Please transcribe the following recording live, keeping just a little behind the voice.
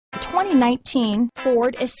2019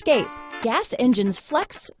 Ford Escape. Gas engines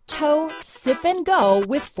flex, tow, sip and go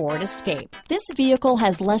with Ford Escape. This vehicle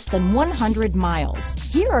has less than 100 miles.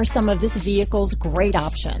 Here are some of this vehicle's great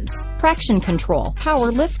options: traction control,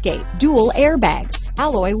 power liftgate, dual airbags,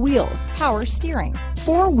 alloy wheels, power steering,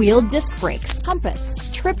 four-wheel disc brakes, compass,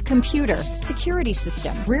 trip computer, security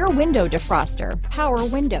system, rear window defroster, power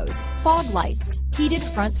windows, fog lights, heated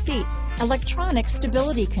front seats, electronic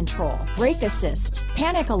stability control, brake assist,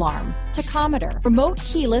 panic alarm, tachometer, remote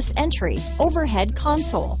keyless entry, overhead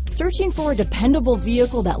console. Searching for a dependable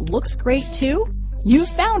vehicle that looks great too? You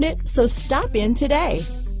found it, so stop in today.